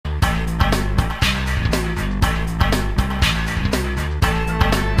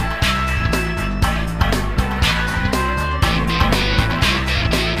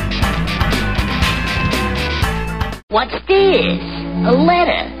What's this? A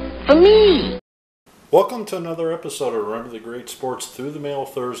letter for me. Welcome to another episode of Remember the Great Sports Through the Mail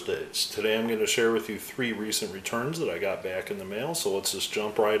Thursdays. Today I'm going to share with you 3 recent returns that I got back in the mail, so let's just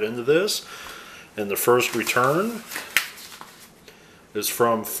jump right into this. And the first return is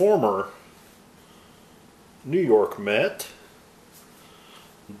from former New York Met,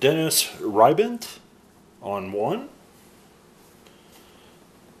 Dennis Ribant, on 1,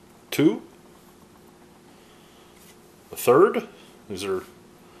 2, the third. These are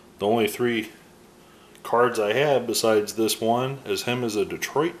the only 3 cards I have besides this one, as him as a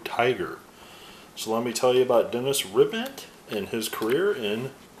Detroit Tiger. So let me tell you about Dennis Ribant and his career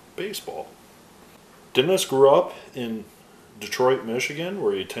in baseball. Dennis grew up in Detroit, Michigan,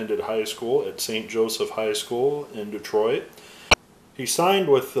 where he attended high school at St. Joseph High School in Detroit. He signed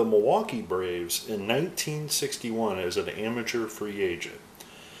with the Milwaukee Braves in 1961 as an amateur free agent.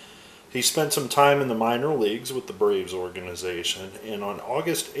 He spent some time in the minor leagues with the Braves organization, and on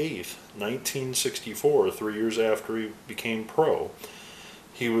August 8th, 1964, 3 years after he became pro,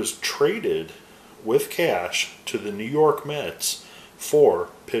 he was traded with cash to the New York Mets for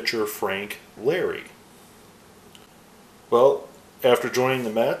pitcher Frank Larry. Well, after joining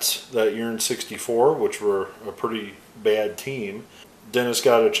the Mets that year in '64, which were a pretty bad team, Dennis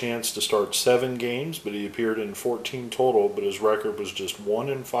got a chance to start 7 games, but he appeared in 14 total, but his record was just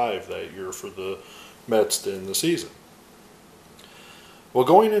 1-5 that year for the Mets in the season. Well,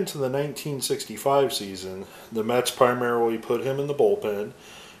 going into the 1965 season, the Mets primarily put him in the bullpen,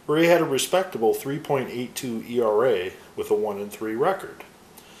 where he had a respectable 3.82 ERA with a 1-3 record.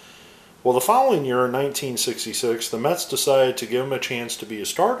 Well, the following year, in 1966, the Mets decided to give him a chance to be a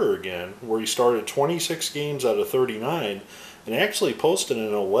starter again, where he started 26 games out of 39 and actually posted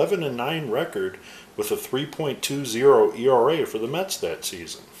an 11-9 record with a 3.20 ERA for the Mets that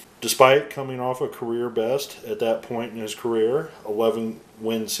season. Despite coming off a career best at that point in his career,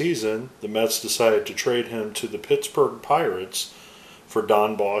 11-win season, the Mets decided to trade him to the Pittsburgh Pirates for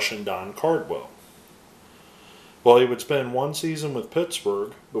Don Bosch and Don Cardwell. Well, he would spend 1 season with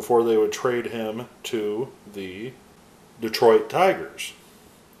Pittsburgh before they would trade him to the Detroit Tigers.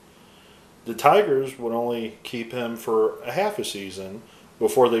 The Tigers would only keep him for a half a season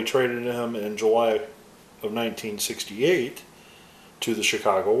before they traded him in July of 1968 to the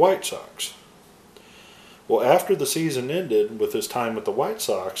Chicago White Sox. Well, after the season ended with his time with the White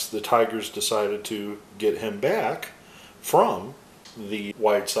Sox, the Tigers decided to get him back from the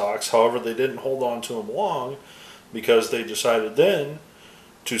White Sox. However, they didn't hold on to him long because they decided then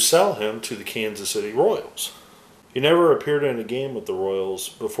to sell him to the Kansas City Royals. He never appeared in a game with the Royals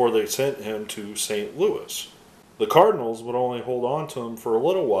before they sent him to St. Louis. The Cardinals would only hold on to him for a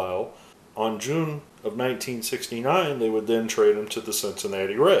little while. On June of 1969, they would then trade him to the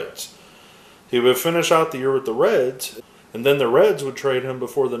Cincinnati Reds. He would finish out the year with the Reds, and then the Reds would trade him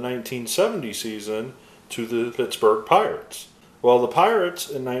before the 1970 season to the Pittsburgh Pirates. Well, the Pirates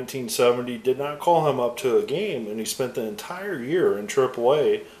in 1970 did not call him up to a game, and he spent the entire year in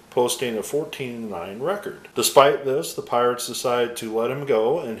AAA posting a 14-9 record. Despite this, the Pirates decided to let him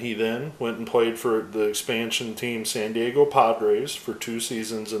go, and he then went and played for the expansion team San Diego Padres for 2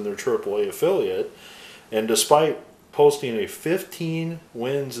 seasons in their AAA affiliate. And despite posting a 15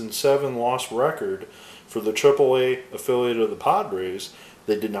 wins and 7 loss record for the AAA affiliate of the Padres,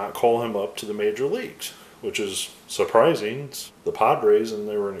 they did not call him up to the major leagues, which is surprising. It's the Padres, and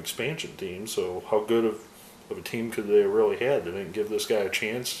they were an expansion team, so how good of a team could they have really had? They didn't give this guy a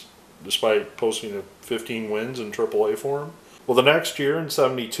chance despite posting a 15 wins in AAA for him. Well, the next year in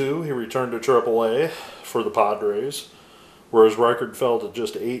 '72, he returned to AAA for the Padres, where his record fell to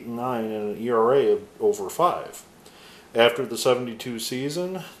just 8-9 and an ERA of over 5. After the '72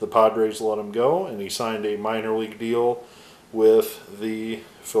 season, the Padres let him go, and he signed a minor league deal with the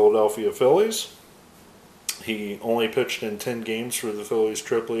Philadelphia Phillies. He only pitched in 10 games for the Phillies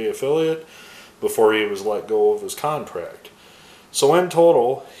AAA affiliate before he was let go of his contract. So in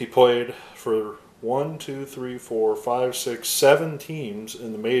total, he played for 7 teams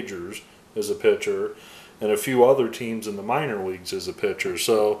in the majors as a pitcher, and a few other teams in the minor leagues as a pitcher.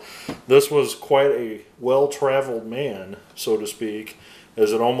 So this was quite a well-traveled man, so to speak,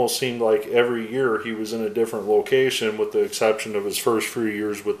 as it almost seemed like every year he was in a different location, with the exception of his first few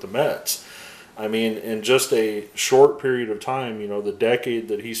years with the Mets. I mean, in just a short period of time, the decade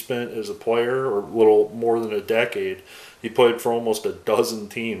that he spent as a player, or a little more than a decade, he played for almost a dozen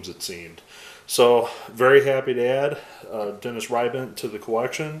teams, it seemed. So, very happy to add Dennis Ribant to the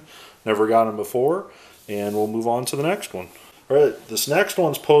collection. Never got him before, and we'll move on to the next one. All right, this next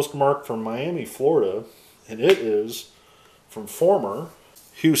one's postmarked from Miami, Florida, and it is from former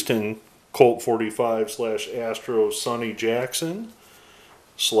Houston Colt 45 slash Astro Sonny Jackson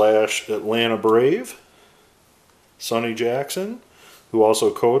slash Atlanta Brave Sonny Jackson, who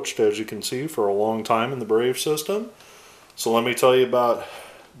also coached, as you can see, for a long time in the Brave system. So let me tell you about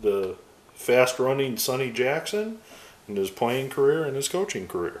the fast-running Sonny Jackson and his playing career and his coaching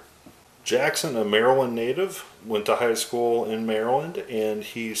career. Jackson, a Maryland native, went to high school in Maryland, and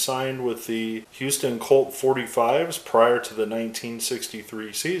he signed with the Houston Colt 45s prior to the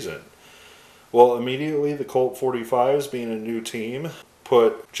 1963 season. Well, immediately the Colt 45s, being a new team,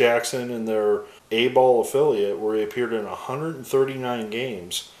 put Jackson in their A-ball affiliate, where he appeared in 139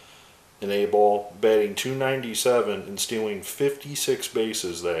 games in A-ball, batting .297 and stealing 56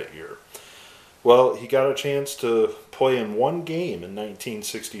 bases that year. Well, he got a chance to play in one game in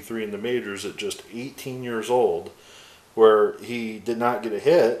 1963 in the majors at just 18 years old, where he did not get a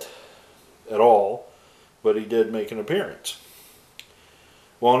hit at all, but he did make an appearance.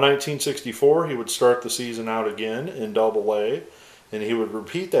 Well, in 1964, he would start the season out again in Double-A, and he would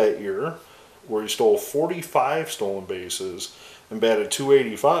repeat that year, where he stole 45 stolen bases and batted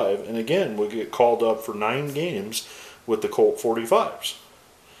 .285, and again would get called up for 9 games with the Colt 45s.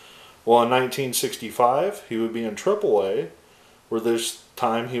 Well, in 1965, he would be in Triple-A, where this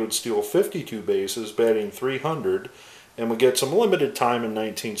time he would steal 52 bases, batting .300, and would get some limited time in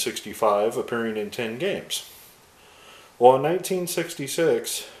 1965, appearing in 10 games. Well, in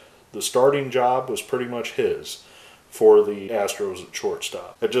 1966, the starting job was pretty much his for the Astros at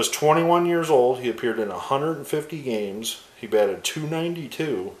shortstop. At just 21 years old, he appeared in 150 games. He batted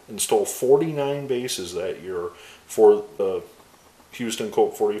 .292 and stole 49 bases that year for the Houston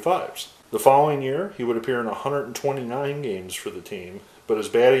Colt 45s. The following year, he would appear in 129 games for the team, but his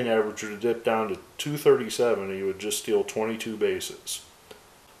batting average would dip down to .237 and he would just steal 22 bases.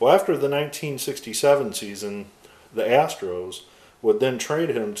 Well, after the 1967 season, the Astros would then trade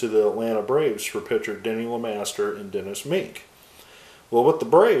him to the Atlanta Braves for pitcher Denny LeMaster and Dennis Mink. Well, with the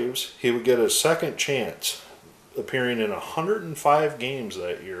Braves, he would get a second chance, appearing in 105 games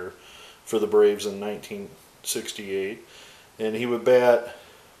that year for the Braves in 1968, and he would bat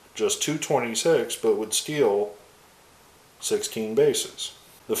just .226 but would steal 16 bases.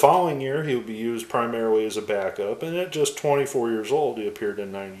 The following year, he would be used primarily as a backup, and at just 24 years old, he appeared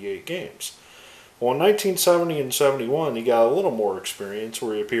in 98 games. Well, in 1970 and 71, he got a little more experience,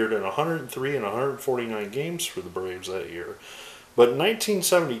 where he appeared in 103 and 149 games for the Braves that year. But in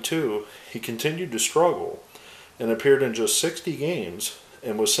 1972, he continued to struggle and appeared in just 60 games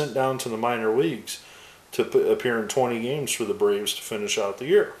and was sent down to the minor leagues to appear in 20 games for the Braves to finish out the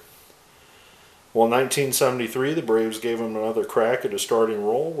year. Well, in 1973, the Braves gave him another crack at a starting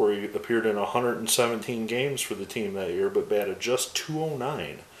role, where he appeared in 117 games for the team that year, but batted just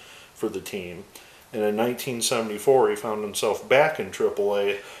 .209 for the team. And in 1974, he found himself back in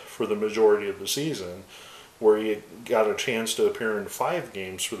Triple-A for the majority of the season, where he got a chance to appear in 5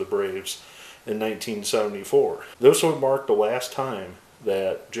 games for the Braves in 1974. This would mark the last time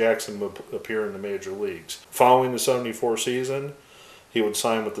that Jackson would appear in the major leagues. Following the 74 season, he would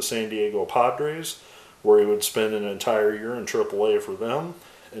sign with the San Diego Padres, where he would spend an entire year in Triple-A for them.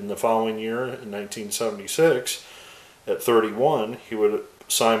 In the following year, in 1976, at 31, he would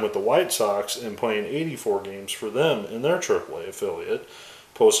sign with the White Sox and play in 84 games for them in their AAA affiliate,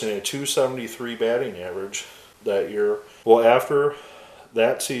 posting a .273 batting average that year. Well, after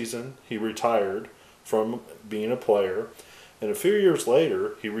that season, he retired from being a player, and a few years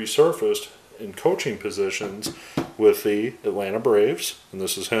later, he resurfaced in coaching positions with the Atlanta Braves, and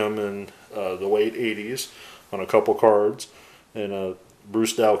this is him in the late 80s on a couple cards, and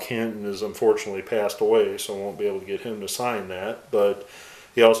Bruce Dow Canton has unfortunately passed away, so I won't be able to get him to sign that, but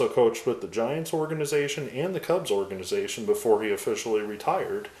he also coached with the Giants organization and the Cubs organization before he officially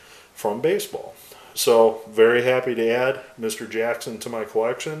retired from baseball. So, very happy to add Mr. Jackson to my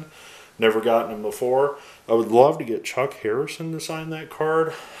collection. Never gotten him before. I would love to get Chuck Harrison to sign that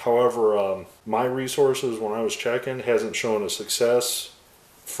card. However, my resources when I was checking hasn't shown a success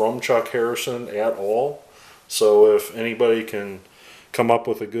from Chuck Harrison at all. So if anybody can come up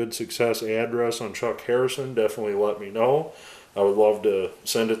with a good success address on Chuck Harrison, definitely let me know. I would love to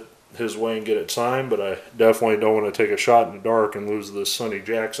send it his way and get it signed, but I definitely don't want to take a shot in the dark and lose this Sonny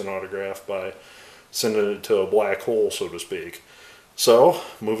Jackson autograph by sending it to a black hole, so to speak. So,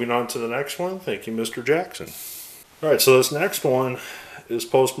 moving on to the next one. Thank you, Mr. Jackson. All right, so this next one is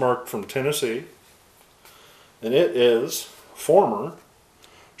postmarked from Tennessee, and it is former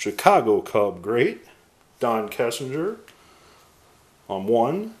Chicago Cub great Don Kessinger on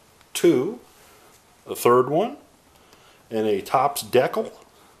 1, 2, a third one, and a Topps Decal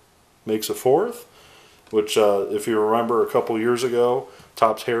makes a fourth, which if you remember a couple years ago,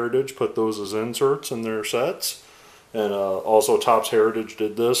 Topps Heritage put those as inserts in their sets. And also Topps Heritage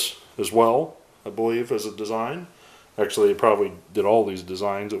did this as well, I believe, as a design. Actually, they probably did all these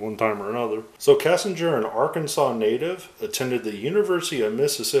designs at one time or another. So Kessinger, an Arkansas native, attended the University of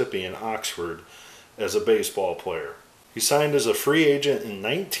Mississippi in Oxford as a baseball player. He signed as a free agent in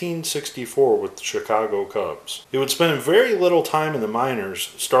 1964 with the Chicago Cubs. He would spend very little time in the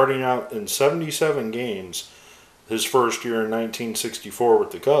minors, starting out in 77 games his first year in 1964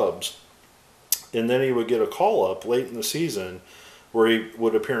 with the Cubs. And then he would get a call-up late in the season where he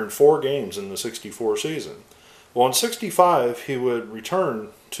would appear in 4 games in the 64 season. Well, in 65, he would return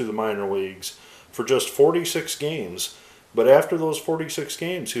to the minor leagues for just 46 games, but after those 46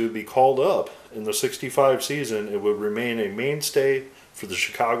 games, he would be called up in the 65 season. It would remain a mainstay for the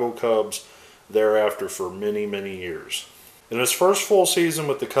Chicago Cubs thereafter for many, many years. In his first full season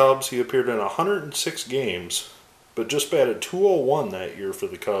with the Cubs, he appeared in 106 games, but just batted .201 that year for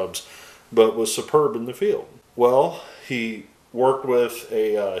the Cubs, but was superb in the field. Well, he worked with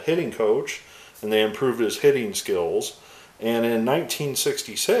a hitting coach, and they improved his hitting skills. And in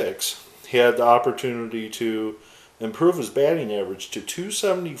 1966, he had the opportunity to improve his batting average to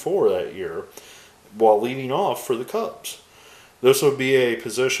 .274 that year while leading off for the Cubs. This would be a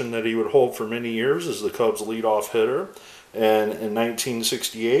position that he would hold for many years as the Cubs' leadoff hitter. And in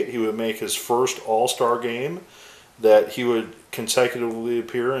 1968, he would make his first All-Star game that he would consecutively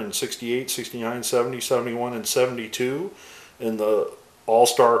appear in 68, 69, 70, 71, and 72 in the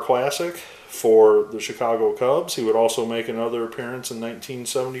All-Star Classic for the Chicago Cubs. He would also make another appearance in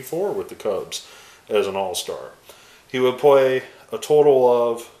 1974 with the Cubs as an All-Star. He would play a total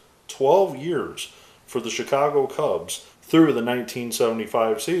of 12 years for the Chicago Cubs through the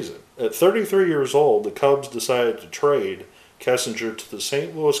 1975 season. At 33 years old, the Cubs decided to trade Kessinger to the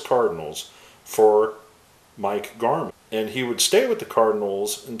St. Louis Cardinals for Mike Garman. And he would stay with the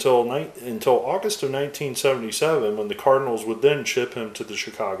Cardinals until August of 1977, when the Cardinals would then ship him to the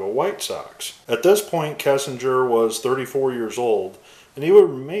Chicago White Sox. At this point, Kessinger was 34 years old, and he would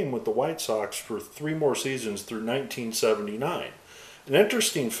remain with the White Sox for 3 more seasons through 1979. An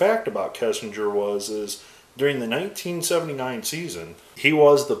interesting fact about Kessinger is during the 1979 season, he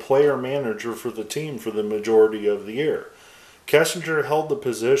was the player manager for the team for the majority of the year. Kessinger held the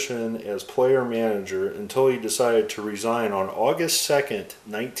position as player manager until he decided to resign on August 2nd,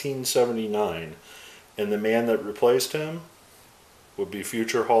 1979, and the man that replaced him would be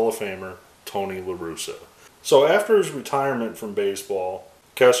future Hall of Famer Tony La Russa. So after his retirement from baseball,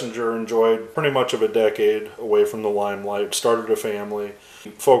 Kessinger enjoyed pretty much of a decade away from the limelight, started a family,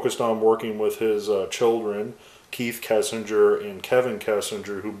 focused on working with his children, Keith Kessinger and Kevin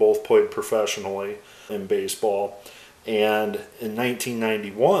Kessinger, who both played professionally in baseball. And in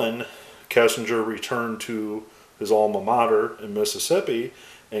 1991, Kessinger returned to his alma mater in Mississippi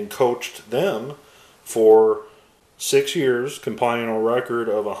and coached them for 6 years, compiling a record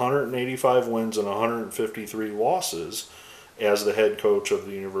of 185 wins and 153 losses as the head coach of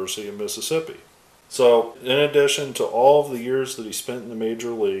the University of Mississippi. So, in addition to all of the years that he spent in the major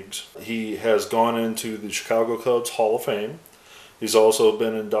leagues, he has gone into the Chicago Cubs Hall of Fame. He's also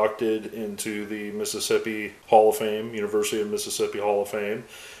been inducted into the Mississippi Hall of Fame, University of Mississippi Hall of Fame.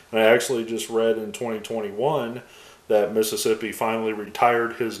 And I actually just read in 2021 that Mississippi finally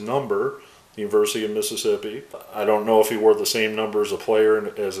retired his number, the University of Mississippi. I don't know if he wore the same number as a player and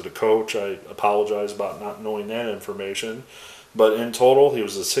as a coach. I apologize about not knowing that information. But in total, he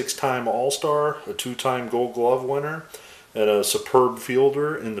was a 6-time All-Star, a 2-time Gold Glove winner, and a superb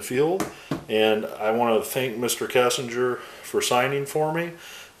fielder in the field. And I want to thank Mr. Kessinger for signing for me.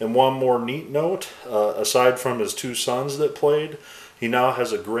 And one more neat note, aside from his 2 sons that played, he now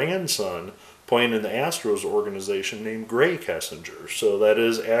has a grandson playing in the Astros organization named Gray Kessinger. So that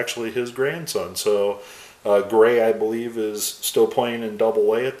is actually his grandson. So Gray, I believe, is still playing in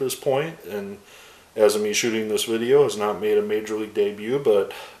Double-A at this point, and as of me shooting this video, has not made a major league debut,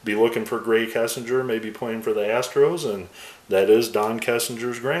 but be looking for Gray Kessinger, maybe playing for the Astros, and that is Don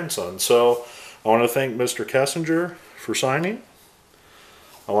Kessinger's grandson. So I want to thank Mr. Kessinger for signing.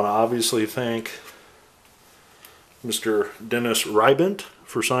 I want to obviously thank Mr. Dennis Ribant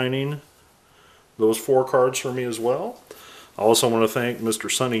for signing those 4 cards for me as well. I also want to thank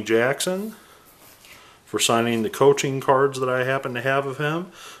Mr. Sonny Jackson for signing the coaching cards that I happen to have of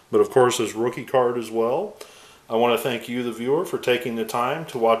him, but of course his rookie card as well. I want to thank you, the viewer, for taking the time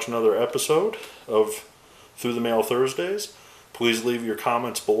to watch another episode of Through the Mail Thursdays. Please leave your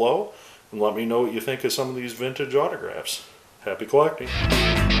comments below and let me know what you think of some of these vintage autographs. Happy collecting.